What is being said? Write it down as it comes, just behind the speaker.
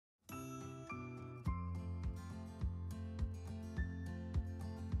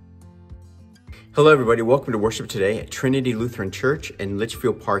Hello, everybody. Welcome to worship today at Trinity Lutheran Church in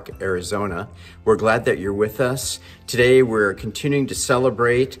Litchfield Park, Arizona. We're glad that you're with us. Today, we're continuing to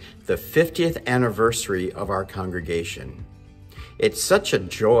celebrate the 50th anniversary of our congregation. It's such a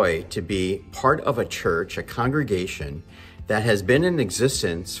joy to be part of a church, a congregation that has been in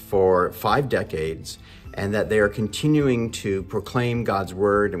existence for 5 decades and that they are continuing to proclaim God's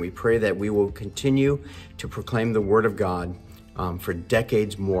word. And we pray that we will continue to proclaim the word of God for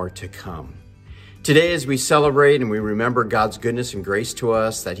decades more to come. Today, as we celebrate and we remember God's goodness and grace to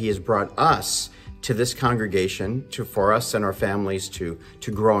us, that he has brought us to this congregation, for us and our families to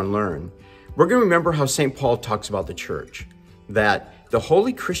grow and learn, we're going to remember how St. Paul talks about the church, that the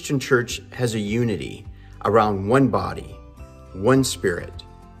Holy Christian Church has a unity around one body, one spirit,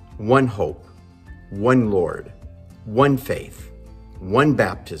 one hope, one Lord, one faith, one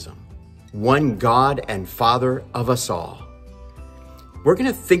baptism, one God and Father of us all. We're going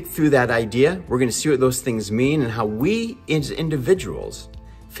to think through that idea. We're going to see what those things mean and how we as individuals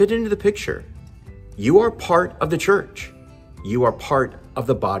fit into the picture. You are part of the church. You are part of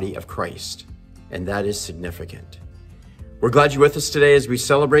the body of Christ, and that is significant. We're glad you're with us today as we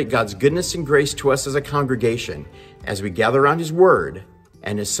celebrate God's goodness and grace to us as a congregation, as we gather around his word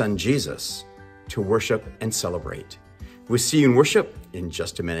and his son Jesus to worship and celebrate. We'll see you in worship in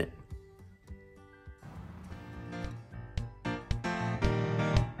just a minute.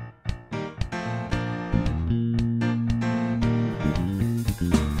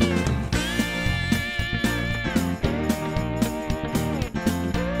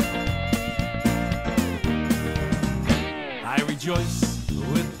 Rejoice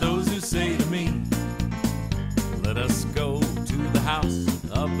with those who say to me, let us go to the house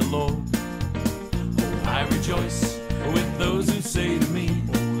of the Lord. Oh, I rejoice with those who say to me,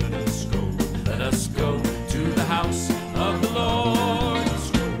 oh, let us go to the house of the Lord,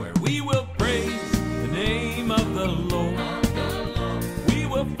 where we will praise the name of the Lord. We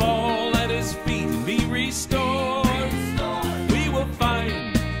will fall at his feet and be restored. We will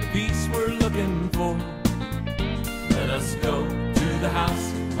find the peace we're looking for. Let us go to the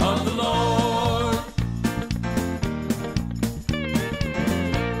house of the Lord.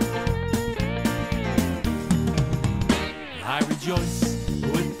 I rejoice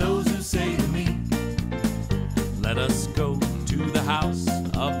with those who say to me, let us go to the house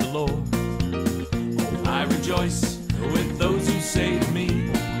of the Lord. Oh, I rejoice with those who say to me,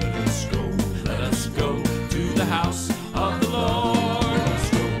 let us go to the house of the Lord.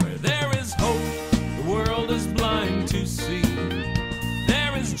 To see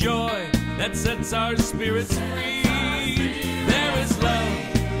there is joy that sets our spirits free. There is love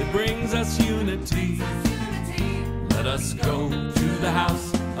that brings us unity. Let us go to the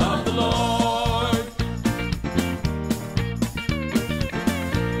house of the Lord.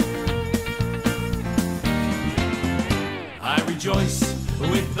 I rejoice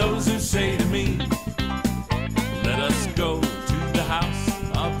with those who say to me, let us go to the house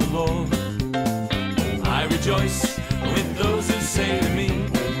of the Lord. I rejoice with those who say to me,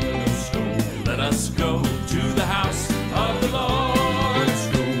 let us go to the house of the Lord.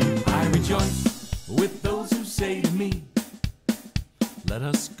 I rejoice with those who say to me, let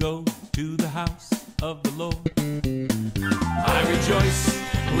us go to the house of the Lord. I rejoice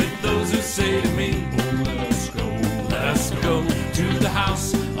with those who say to me, let us go to the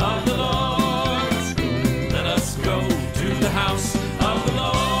house of the Lord. Let us go to the house of the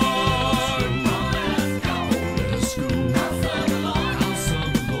Lord.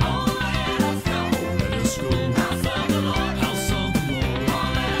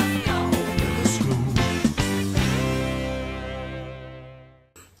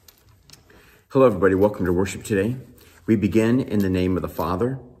 Hello, everybody. Welcome to worship today. We begin in the name of the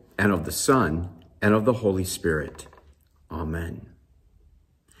Father, and of the Son, and of the Holy Spirit. Amen.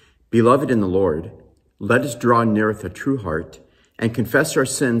 Beloved in the Lord, let us draw near with a true heart and confess our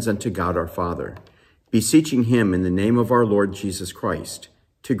sins unto God our Father, beseeching him in the name of our Lord Jesus Christ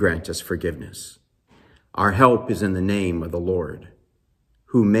to grant us forgiveness. Our help is in the name of the Lord,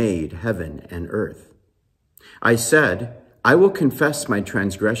 who made heaven and earth. I said, I will confess my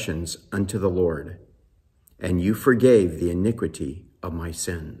transgressions unto the Lord, and you forgave the iniquity of my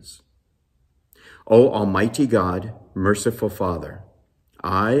sins. O Almighty God, merciful Father,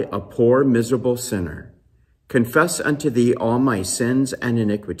 I, a poor, miserable sinner, confess unto thee all my sins and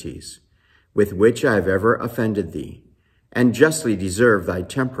iniquities, with which I have ever offended thee, and justly deserve thy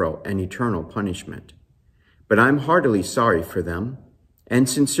temporal and eternal punishment. But I am heartily sorry for them, and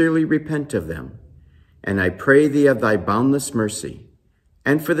sincerely repent of them. And I pray thee of thy boundless mercy,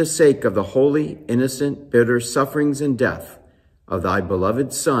 and for the sake of the holy, innocent, bitter sufferings and death of thy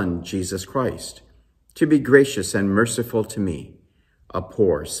beloved Son, Jesus Christ, to be gracious and merciful to me, a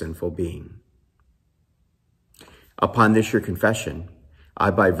poor sinful being. Upon this your confession,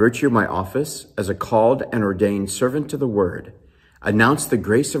 I, by virtue of my office as a called and ordained servant to the word, announce the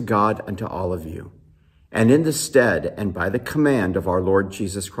grace of God unto all of you. And in the stead and by the command of our Lord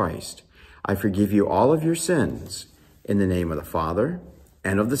Jesus Christ, I forgive you all of your sins, in the name of the Father,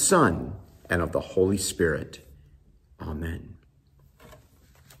 and of the Son, and of the Holy Spirit. Amen.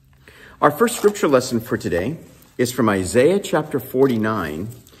 Our first scripture lesson for today is from Isaiah chapter 49,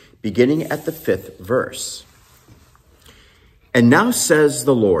 beginning at the 5th verse. And now says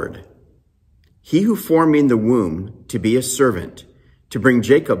the Lord, he who formed me in the womb to be a servant, to bring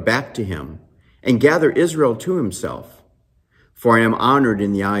Jacob back to him, and gather Israel to himself. For I am honored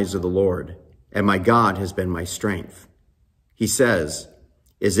in the eyes of the Lord, and my God has been my strength. He says,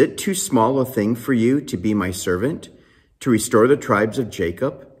 is it too small a thing for you to be my servant, to restore the tribes of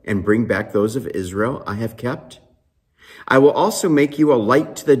Jacob, and bring back those of Israel I have kept? I will also make you a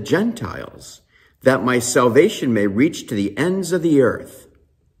light to the Gentiles, that my salvation may reach to the ends of the earth.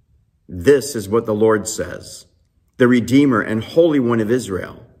 This is what the Lord says, the Redeemer and Holy One of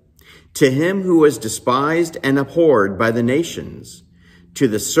Israel. To him who was despised and abhorred by the nations, to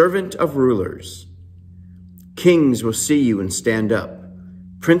the servant of rulers. Kings will see you and stand up.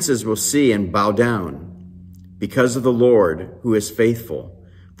 Princes will see and bow down, because of the Lord who is faithful,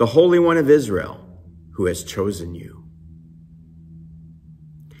 the Holy One of Israel, who has chosen you.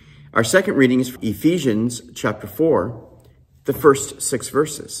 Our second reading is from Ephesians chapter 4, the first 6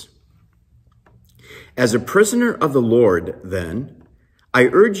 verses. As a prisoner of the Lord, then, I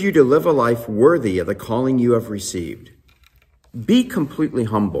urge you to live a life worthy of the calling you have received. Be completely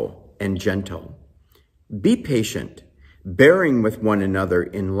humble and gentle. Be patient, bearing with one another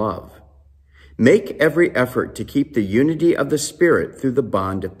in love. Make every effort to keep the unity of the Spirit through the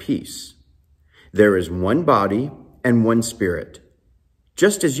bond of peace. There is one body and one Spirit,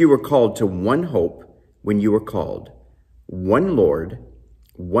 just as you were called to one hope when you were called, one Lord,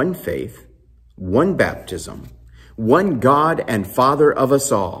 one faith, one baptism, one God and Father of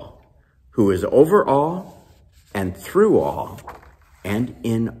us all, who is over all and through all and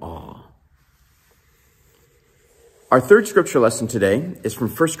in all. Our third scripture lesson today is from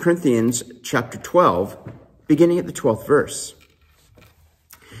 1 Corinthians chapter 12, beginning at the 12th verse.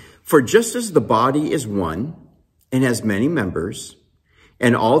 For just as the body is one and has many members,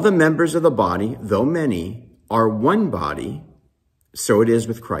 and all the members of the body, though many, are one body, so it is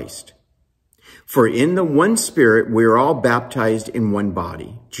with Christ. For in the one Spirit we are all baptized in one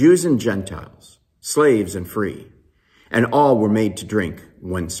body, Jews and Gentiles, slaves and free, and all were made to drink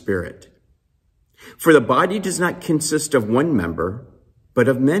one Spirit. For the body does not consist of one member, but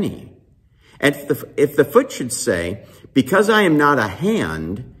of many. And if the foot should say, because I am not a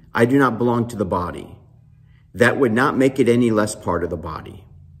hand, I do not belong to the body, that would not make it any less part of the body.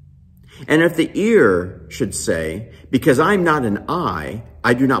 And if the ear should say, because I am not an eye,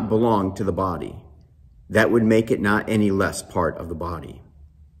 I do not belong to the body, that would make it not any less part of the body.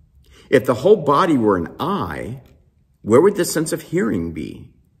 If the whole body were an eye, where would the sense of hearing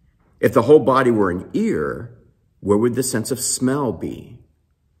be? If the whole body were an ear, where would the sense of smell be?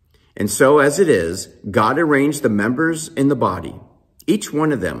 And so as it is, God arranged the members in the body, each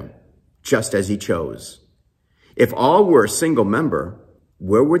one of them, just as he chose. If all were a single member,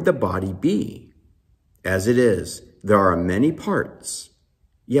 where would the body be? As it is, there are many parts,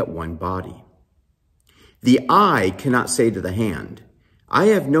 yet one body. The eye cannot say to the hand, I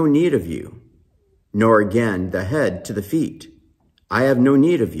have no need of you, nor again the head to the feet, I have no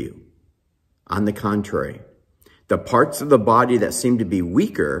need of you. On the contrary, the parts of the body that seem to be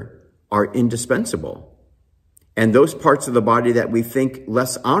weaker are indispensable, and those parts of the body that we think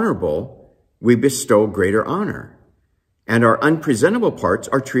less honorable, we bestow greater honor. And our unpresentable parts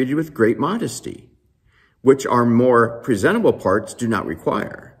are treated with great modesty, which our more presentable parts do not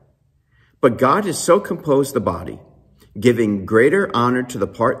require. But God has so composed the body, giving greater honor to the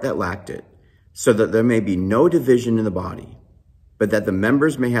part that lacked it, so that there may be no division in the body, but that the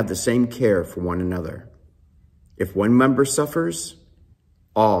members may have the same care for one another. If one member suffers,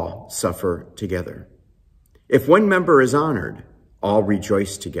 all suffer together. If one member is honored, all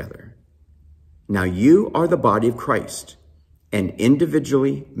rejoice together. Now you are the body of Christ, and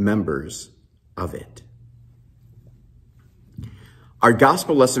individually members of it. Our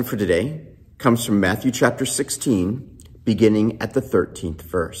gospel lesson for today comes from Matthew chapter 16, beginning at the 13th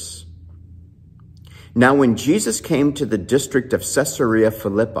verse. Now when Jesus came to the district of Caesarea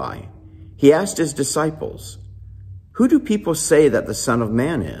Philippi, he asked his disciples, "Who do people say that the Son of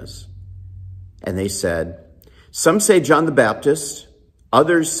Man is?" And they said, Some say John the Baptist,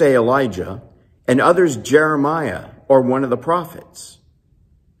 others say Elijah, and others Jeremiah or one of the prophets.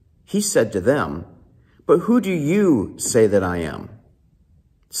 He said to them, "But who do you say that I am?"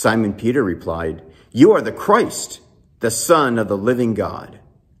 Simon Peter replied, "You are the Christ, the Son of the living God."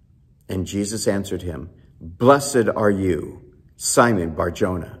 And Jesus answered him, "Blessed are you, Simon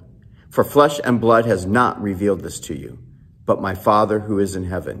Bar-Jonah, for flesh and blood has not revealed this to you, but my Father who is in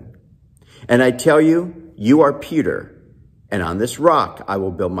heaven. And I tell you, you are Peter, and on this rock I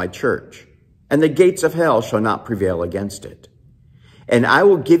will build my church, and the gates of hell shall not prevail against it. And I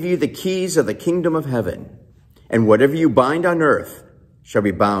will give you the keys of the kingdom of heaven, and whatever you bind on earth shall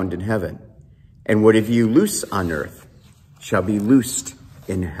be bound in heaven, and whatever you loose on earth shall be loosed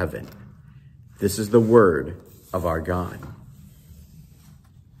in heaven." This is the word of our God.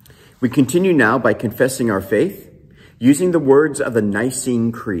 We continue now by confessing our faith using the words of the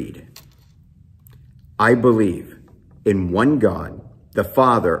Nicene Creed. I believe in one God, the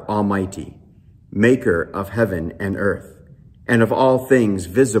Father Almighty, maker of heaven and earth, and of all things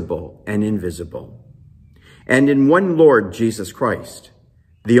visible and invisible, and in one Lord Jesus Christ,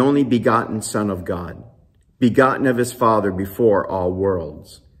 the only begotten Son of God, begotten of his Father before all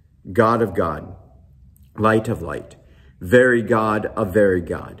worlds, God of God, light of light, very God of very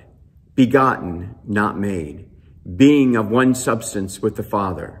God, begotten, not made, being of one substance with the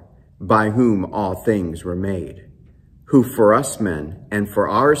Father, by whom all things were made, who for us men and for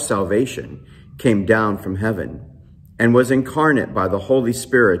our salvation came down from heaven, and was incarnate by the Holy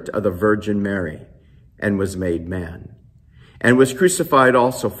Spirit of the Virgin Mary, and was made man, and was crucified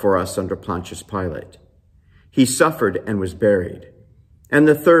also for us under Pontius Pilate. He suffered and was buried, and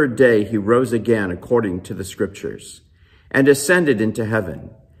the third day he rose again according to the Scriptures, and ascended into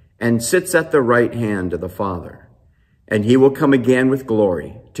heaven, and sits at the right hand of the Father. And he will come again with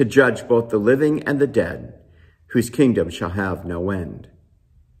glory to judge both the living and the dead, whose kingdom shall have no end.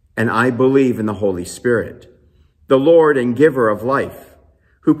 And I believe in the Holy Spirit, the Lord and giver of life,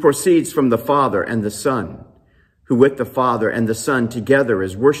 who proceeds from the Father and the Son, who with the Father and the Son together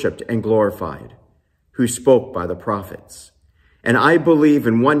is worshipped and glorified, who spoke by the prophets. And I believe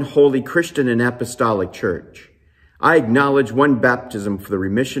in one holy Christian and apostolic church. I acknowledge one baptism for the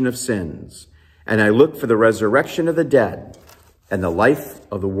remission of sins, and I look for the resurrection of the dead and the life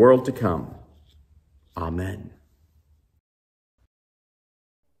of the world to come. Amen.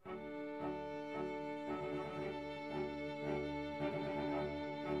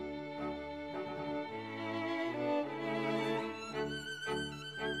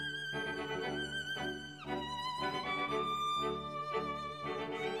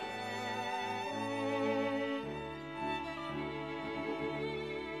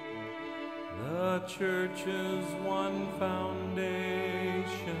 The church's one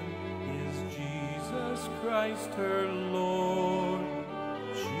foundation is Jesus Christ her Lord.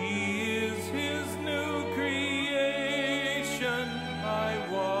 She is his new creation by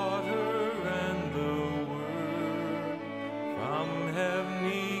water and the word. From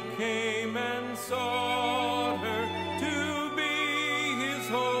heaven he came and sought her to be his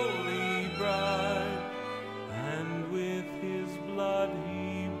holy bride, and with his blood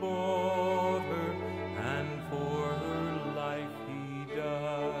he bought her, and for her life he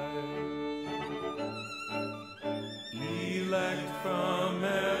died. Elect from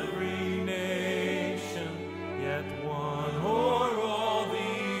every nation, yet one o'er all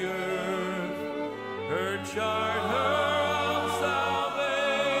the earth, her charter of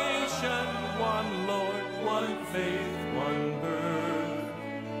salvation, one Lord, one faith, one birth,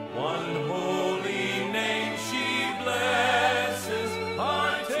 one holy name she blesses,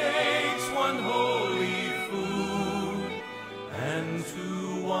 partakes one holy food, and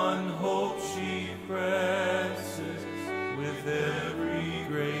to one hope she presses with every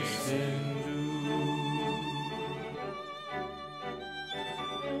grace endued.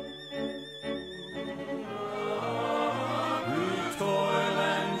 Through toil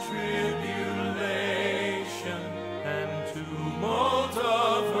and tribulation and tumult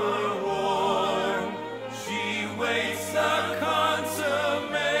of her war, she waits the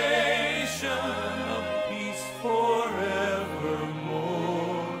consummation of peace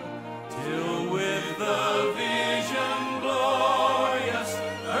forevermore, till with the vision glorious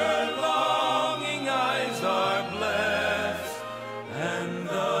her longing eyes are blessed, and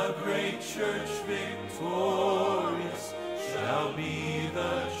the great church victorious shall be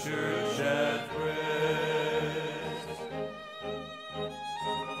the church at rest.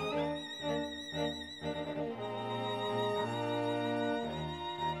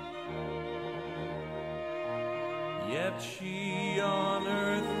 Yet she on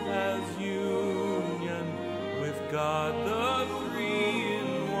earth has union with God the Three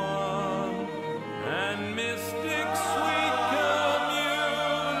in One, and mystic sweet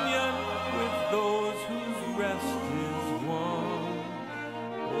communion with those whose rest is won.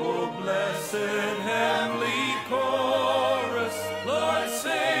 Oh, blessed heavenly chorus, Lord,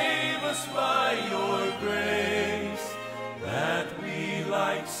 save us by your grace, that we,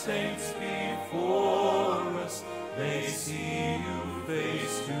 like saints before us, may see you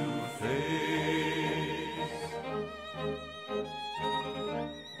face to face.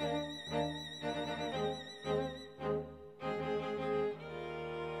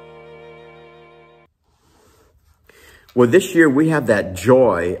 Well, this year we have that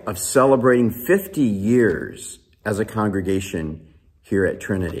joy of celebrating 50 years as a congregation here at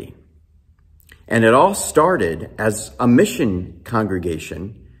Trinity. And it all started as a mission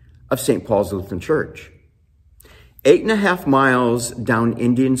congregation of St. Paul's Lutheran Church. 8.5 miles down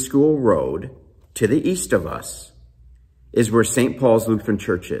Indian School Road to the east of us is where St. Paul's Lutheran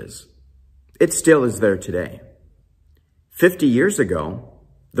Church is. It still is there today. 50 years ago,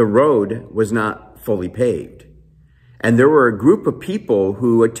 the road was not fully paved. And there were a group of people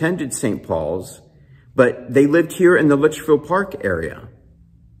who attended St. Paul's, but they lived here in the Litchfield Park area,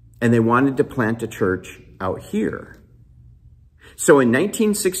 and they wanted to plant a church out here. So in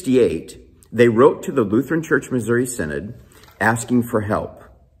 1968, they wrote to the Lutheran Church Missouri Synod asking for help,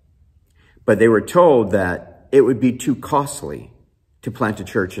 but they were told that it would be too costly to plant a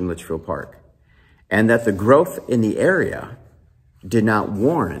church in Litchfield Park, and that the growth in the area did not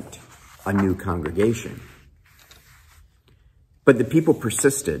warrant a new congregation. But the people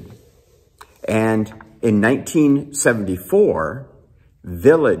persisted, and in 1974,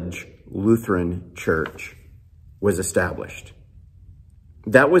 Village Lutheran Church was established.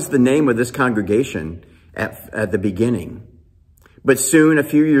 That was the name of this congregation at the beginning. But soon, a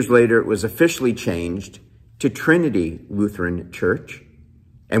few years later, it was officially changed to Trinity Lutheran Church,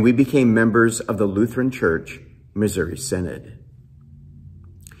 and we became members of the Lutheran Church Missouri Synod.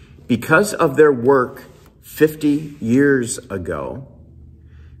 Because of their work 50 years ago,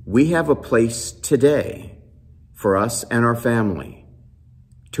 we have a place today for us and our family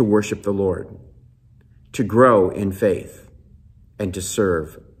to worship the Lord, to grow in faith, and to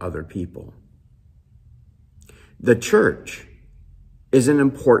serve other people. The church is an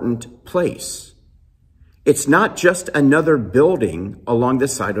important place. It's not just another building along the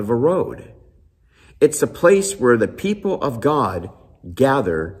side of a road. It's a place where the people of God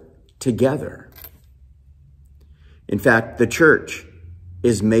gather together. In fact, the church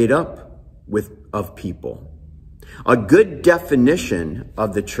is made up of people. A good definition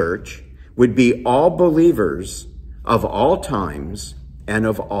of the church would be all believers of all times and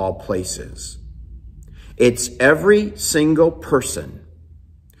of all places. It's every single person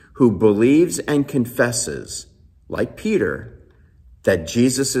who believes and confesses, like Peter, that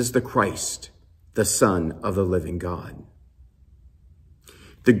Jesus is the Christ, the Son of the living God.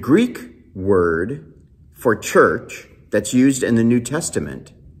 The Greek word for church that's used in the New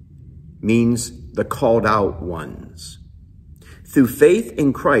Testament means the called out ones. Through faith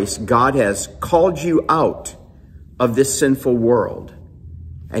in Christ, God has called you out of this sinful world,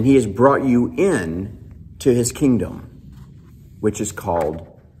 and he has brought you in to his kingdom, which is called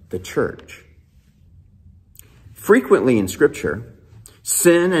the church. Frequently in Scripture,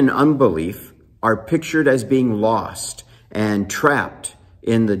 sin and unbelief are pictured as being lost and trapped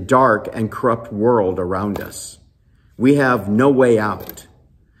in the dark and corrupt world around us. We have no way out.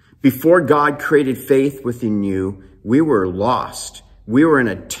 Before God created faith within you, we were lost. We were in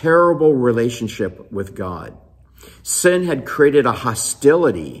a terrible relationship with God. Sin had created a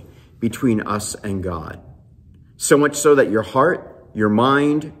hostility between us and God. So much so that your heart, your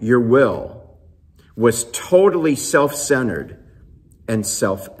mind, your will was totally self-centered and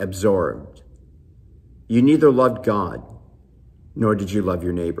self-absorbed. You neither loved God, nor did you love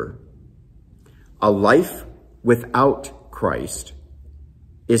your neighbor. A life without Christ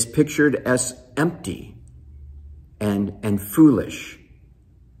is pictured as empty and foolish.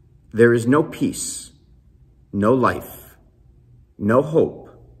 There is no peace, no life, no hope,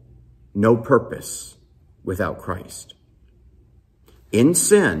 no purpose without Christ. In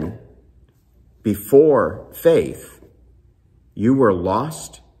sin, before faith, you were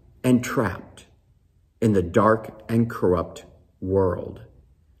lost and trapped in the dark and corrupt world.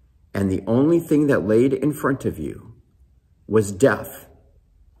 And the only thing that laid in front of you was death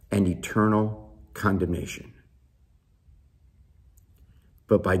and eternal condemnation.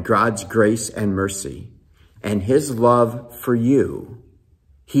 But by God's grace and mercy and his love for you,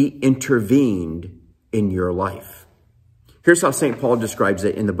 he intervened in your life. Here's how St. Paul describes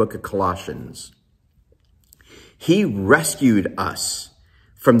it in the book of Colossians. He rescued us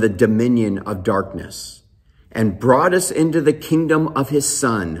from the dominion of darkness and brought us into the kingdom of his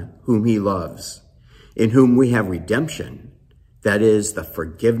Son, whom he loves, in whom we have redemption, that is, the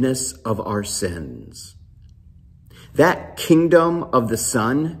forgiveness of our sins. That kingdom of the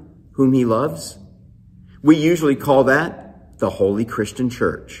Son, whom he loves, we usually call that the Holy Christian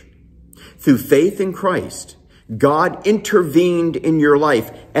Church. Through faith in Christ, God intervened in your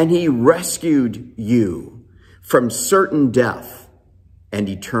life and he rescued you from certain death and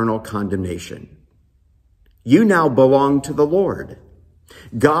eternal condemnation. You now belong to the Lord.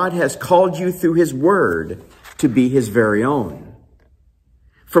 God has called you through his word to be his very own.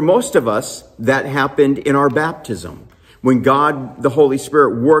 For most of us, that happened in our baptism, when God, the Holy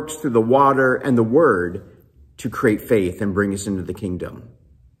Spirit, works through the water and the word to create faith and bring us into the kingdom.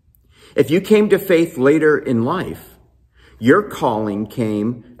 If you came to faith later in life, your calling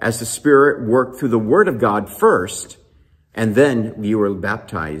came as the Spirit worked through the word of God first, and then you were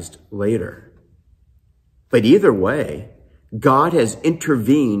baptized later. But either way, God has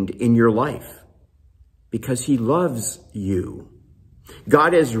intervened in your life because he loves you.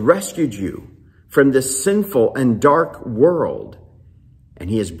 God has rescued you from this sinful and dark world, and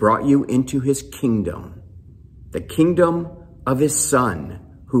he has brought you into his kingdom, the kingdom of his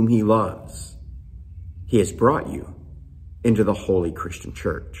Son, whom he loves. He has brought you into the Holy Christian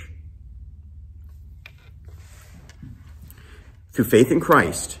Church. Through faith in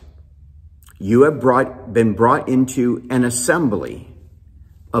Christ, you have been brought into an assembly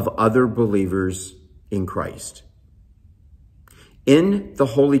of other believers in Christ. In the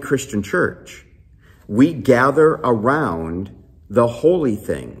Holy Christian Church, we gather around the holy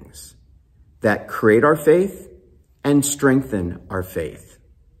things that create our faith and strengthen our faith.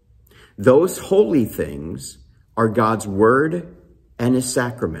 Those holy things are God's word and his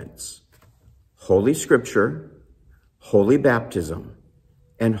sacraments, Holy Scripture, Holy Baptism,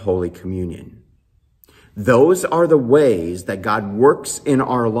 and Holy Communion. Those are the ways that God works in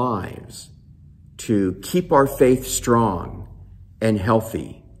our lives to keep our faith strong and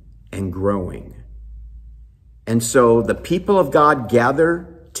healthy and growing. And so the people of God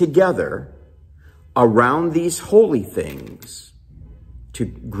gather together around these holy things to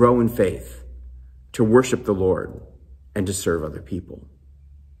grow in faith, to worship the Lord, and to serve other people.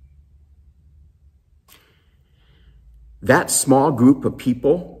 That small group of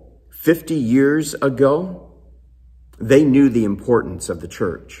people 50 years ago, they knew the importance of the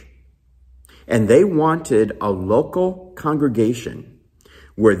church. And they wanted a local congregation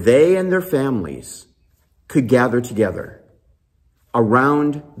where they and their families could gather together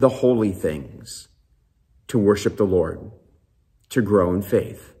around the holy things to worship the Lord, to grow in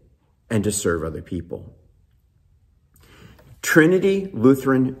faith, and to serve other people. Trinity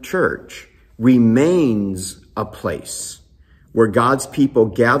Lutheran Church remains a place where God's people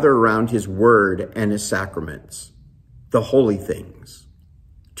gather around his word and his sacraments, the holy things,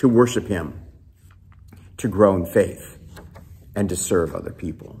 to worship him, to grow in faith, and to serve other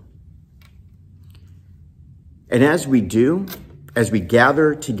people. And as we do, as we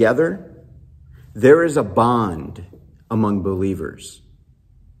gather together, there is a bond among believers.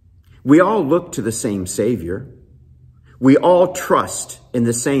 We all look to the same Savior. We all trust in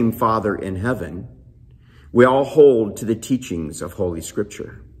the same Father in heaven. We all hold to the teachings of Holy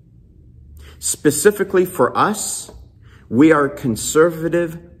Scripture. Specifically for us, we are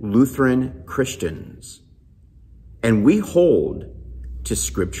conservative Lutheran Christians, and we hold to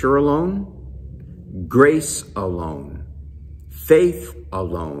Scripture alone, grace alone, faith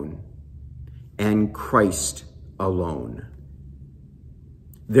alone, and Christ alone.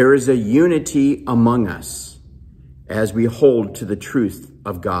 There is a unity among us as we hold to the truth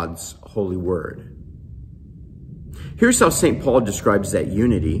of God's holy word. Here's how St. Paul describes that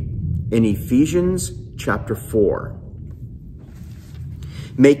unity in Ephesians chapter 4.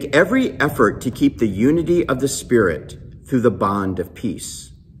 Make every effort to keep the unity of the Spirit through the bond of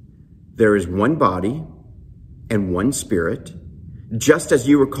peace. There is one body and one Spirit, just as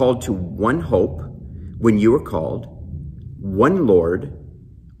you were called to one hope when you were called, one Lord,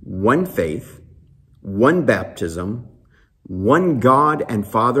 one faith, one baptism, one God and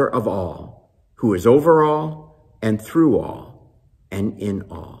Father of all, who is over all and through all and in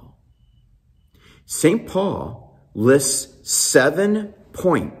all. St. Paul lists 7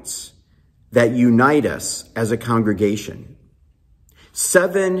 points that unite us as a congregation.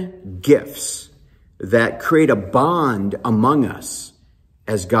 7 gifts that create a bond among us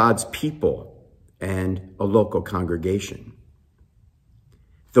as God's people and a local congregation.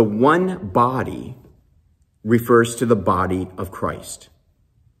 The one body refers to the body of Christ.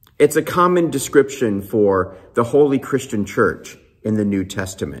 It's a common description for the Holy Christian Church in the New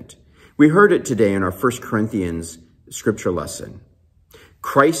Testament. We heard it today in our 1 Corinthians scripture lesson.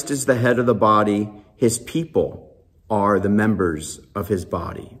 Christ is the head of the body. His people are the members of his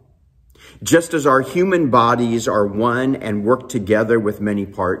body. Just as our human bodies are one and work together with many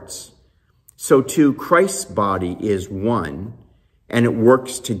parts, so too Christ's body is one and it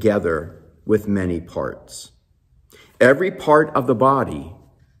works together with many parts. Every part of the body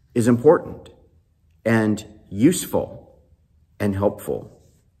is important and useful and helpful.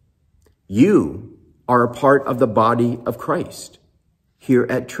 You are a part of the body of Christ here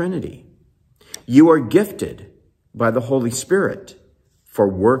at Trinity. You are gifted by the Holy Spirit for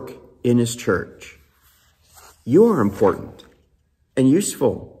work in his church. You are important and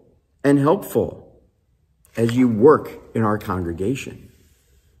useful and helpful as you work in our congregation.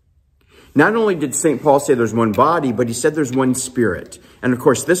 Not only did St. Paul say there's one body, but he said there's one Spirit. And of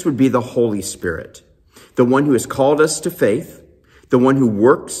course, this would be the Holy Spirit, the one who has called us to faith, the one who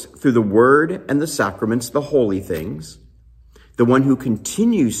works through the word and the sacraments, the holy things, the one who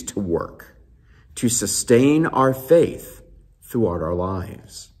continues to work to sustain our faith throughout our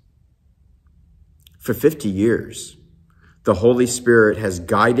lives. For 50 years, the Holy Spirit has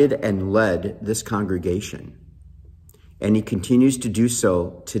guided and led this congregation, and he continues to do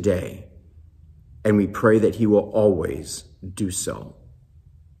so today, and we pray that he will always do so.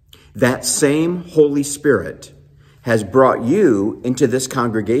 That same Holy Spirit has brought you into this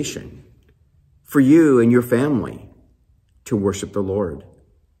congregation for you and your family to worship the Lord,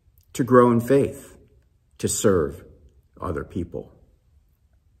 to grow in faith, to serve other people.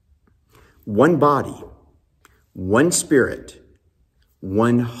 One body, one Spirit,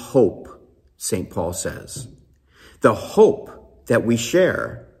 one hope, St. Paul says. The hope that we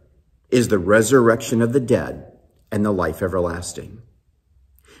share is the resurrection of the dead and the life everlasting.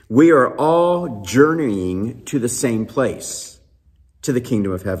 We are all journeying to the same place, to the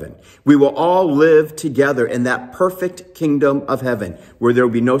kingdom of heaven. We will all live together in that perfect kingdom of heaven where there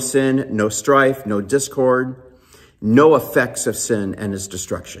will be no sin, no strife, no discord, no effects of sin and its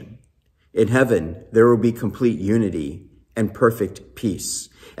destruction. In heaven, there will be complete unity and perfect peace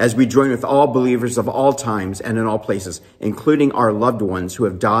as we join with all believers of all times and in all places, including our loved ones who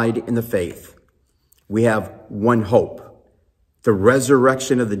have died in the faith. We have one hope, the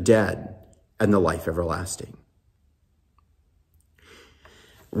resurrection of the dead and the life everlasting.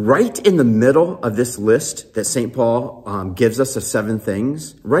 Right in the middle of this list that St. Paul gives us of 7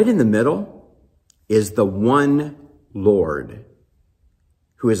 things, right in the middle is the one Lord,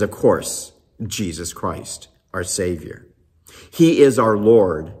 who is, of course, Jesus Christ, our Savior. He is our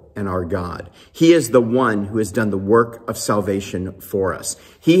Lord and our God. He is the one who has done the work of salvation for us.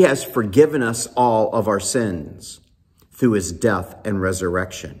 He has forgiven us all of our sins through his death and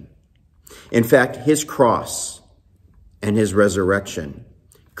resurrection. In fact, his cross and his resurrection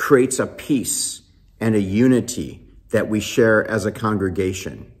creates a peace and a unity that we share as a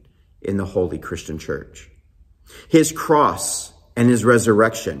congregation in the Holy Christian Church. His cross and his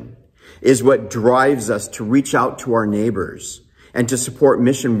resurrection is what drives us to reach out to our neighbors and to support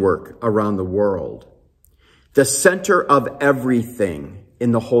mission work around the world. The center of everything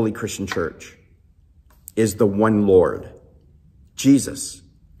in the Holy Christian Church is the one Lord, Jesus,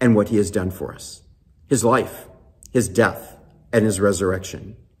 and what he has done for us. His life, his death, and his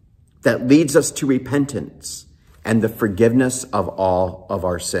resurrection that leads us to repentance and the forgiveness of all of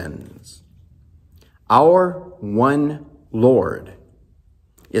our sins. Our one Lord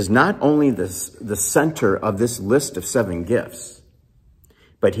is not only the center of this list of 7 gifts,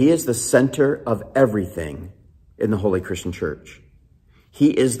 but he is the center of everything in the Holy Christian Church.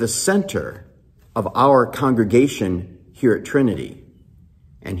 He is the center of our congregation here at Trinity,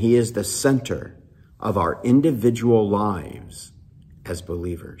 and he is the center of our individual lives as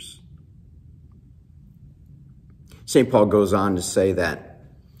believers. St. Paul goes on to say that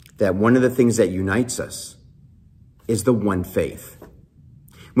one of the things that unites us is the one faith.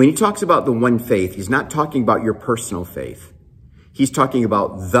 When he talks about the one faith, he's not talking about your personal faith. He's talking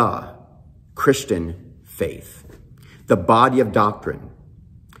about the Christian faith, the body of doctrine,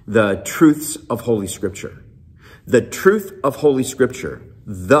 the truths of Holy Scripture. The truth of Holy Scripture,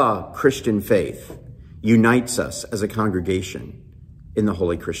 the Christian faith, unites us as a congregation in the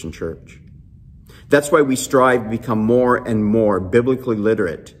Holy Christian Church. That's why we strive to become more and more biblically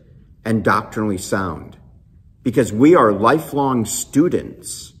literate and doctrinally sound, because we are lifelong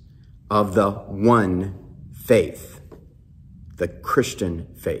students of the one faith, the Christian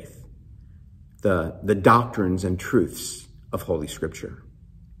faith, the doctrines and truths of Holy Scripture.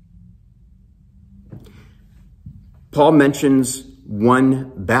 Paul mentions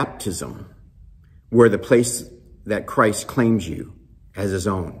one baptism, where the place that Christ claims you as his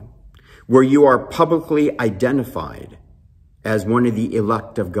own, where you are publicly identified as one of the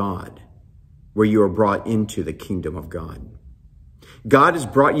elect of God, where you are brought into the kingdom of God. God has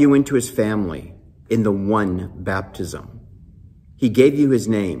brought you into his family in the one baptism. He gave you his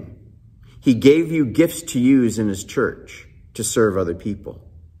name. He gave you gifts to use in his church to serve other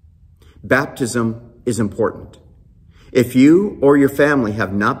people. Baptism is important. If you or your family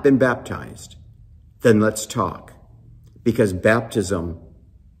have not been baptized, then let's talk, because baptism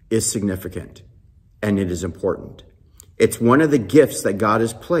is significant and it is important. It's one of the gifts that God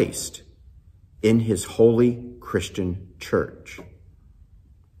has placed in his holy Christian church.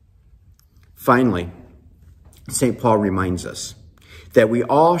 Finally, St. Paul reminds us that we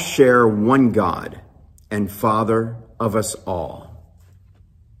all share one God and Father of us all.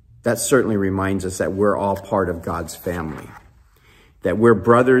 That certainly reminds us that we're all part of God's family, that we're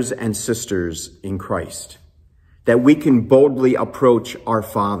brothers and sisters in Christ, that we can boldly approach our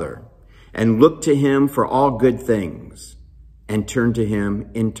Father and look to him for all good things and turn to him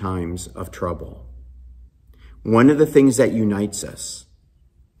in times of trouble. One of the things that unites us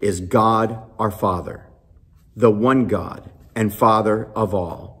is God, our Father, the one God and Father of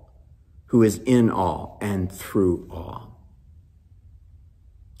all, who is in all and through all.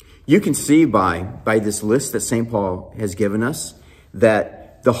 You can see by this list that St. Paul has given us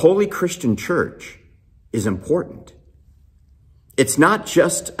that the Holy Christian Church is important. It's not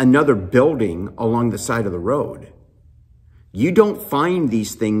just another building along the side of the road. You don't find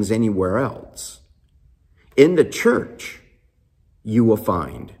these things anywhere else. In the church, you will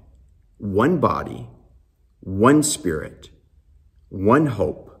find one body, one Spirit, one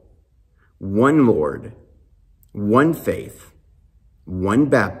hope, one Lord, one faith, one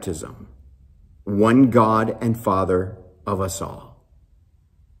baptism, one God and Father of us all.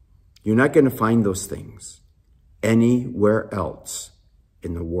 You're not going to find those things anywhere else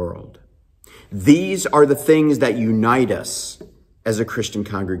in the world. These are the things that unite us as a Christian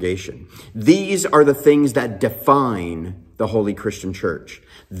congregation. These are the things that define the Holy Christian Church.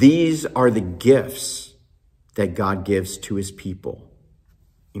 These are the gifts that God gives to his people,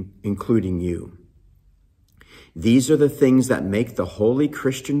 including you. These are the things that make the Holy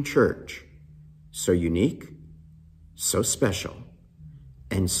Christian Church so unique, so special,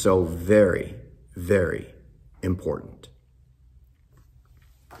 and so very, very important.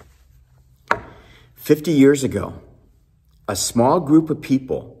 50 years ago, a small group of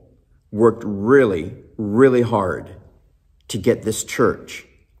people worked really, really hard to get this church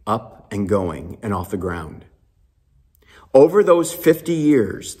up and going and off the ground. Over those 50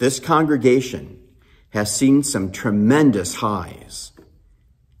 years, this congregation has seen some tremendous highs,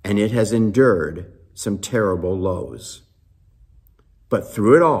 and it has endured some terrible lows. But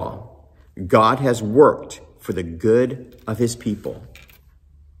through it all, God has worked for the good of his people.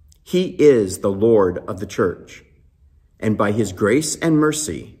 He is the Lord of the church, and by his grace and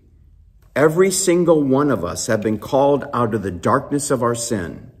mercy, every single one of us have been called out of the darkness of our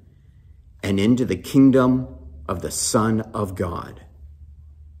sin and into the kingdom of the Son of God.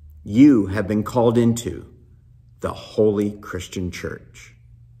 You have been called into the Holy Christian Church.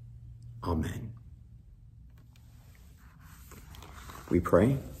 Amen. We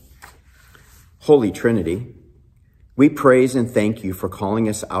pray. Holy Trinity, we praise and thank you for calling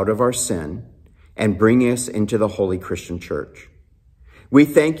us out of our sin and bringing us into the Holy Christian Church. We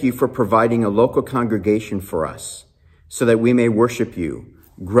thank you for providing a local congregation for us so that we may worship you,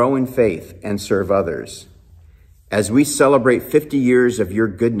 grow in faith, and serve others. As we celebrate 50 years of your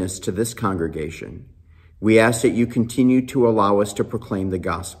goodness to this congregation, we ask that you continue to allow us to proclaim the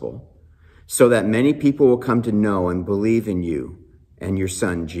gospel so that many people will come to know and believe in you and your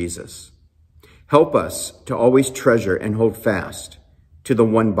Son, Jesus. Help us to always treasure and hold fast to the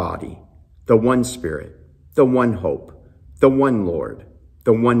one body, the one Spirit, the one hope, the one Lord,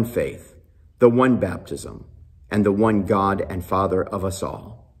 the one faith, the one baptism, and the one God and Father of us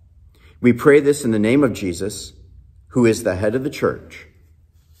all. We pray this in the name of Jesus, who is the head of the church.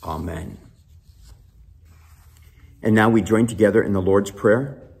 Amen. And now we join together in the Lord's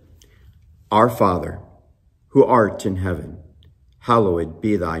Prayer. Our Father, who art in heaven, hallowed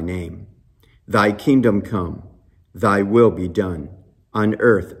be thy name. Thy kingdom come, thy will be done, on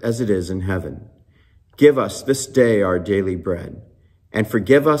earth as it is in heaven. Give us this day our daily bread, and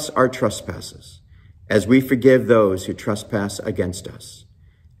forgive us our trespasses, as we forgive those who trespass against us.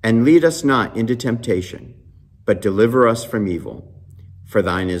 And lead us not into temptation, but deliver us from evil. For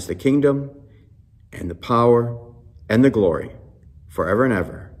thine is the kingdom, and the power, and the glory, forever and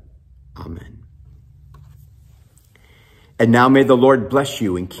ever. Amen. And now may the Lord bless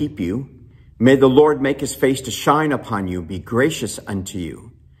you and keep you. May the Lord make his face to shine upon you, be gracious unto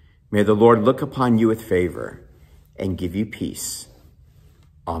you. May the Lord look upon you with favor and give you peace.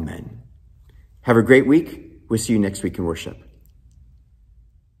 Amen. Have a great week. We'll see you next week in worship.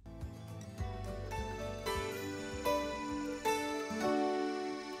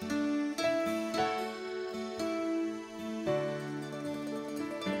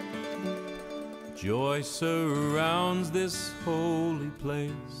 Joy surrounds this holy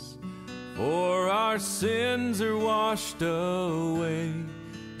place, for our sins are washed away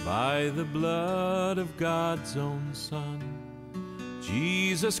by the blood of God's own Son,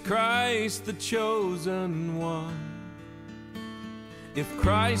 Jesus Christ, the chosen one. If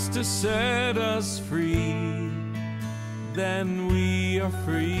Christ has set us free, then we are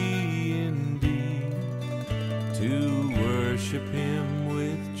free indeed to worship him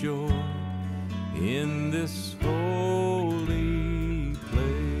with joy in this holy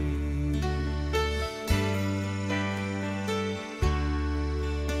place.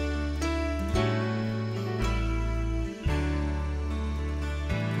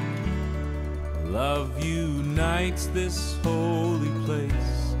 Love unites this holy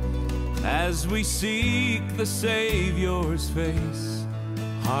place as we seek the Savior's face.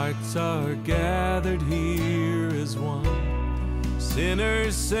 Hearts are gathered here as one,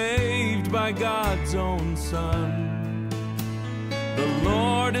 sinners saved by God's own Son. The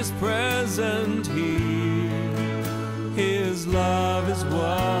Lord is present here. His love is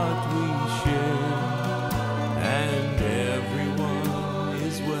what we share, and everyone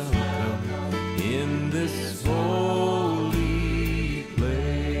is welcome in this holy place.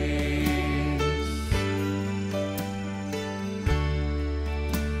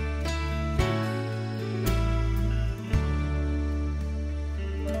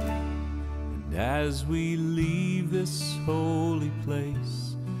 As we leave this holy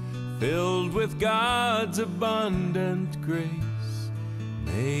place, filled with God's abundant grace,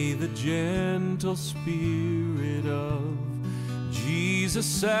 may the gentle spirit of Jesus'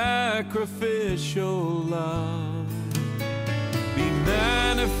 sacrificial love be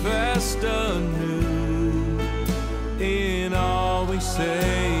manifest anew in all we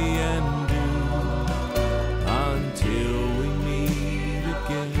say and do, until we meet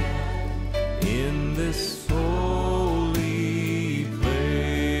again in this holy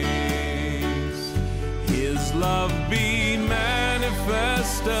place. His love be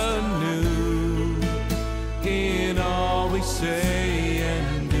manifest anew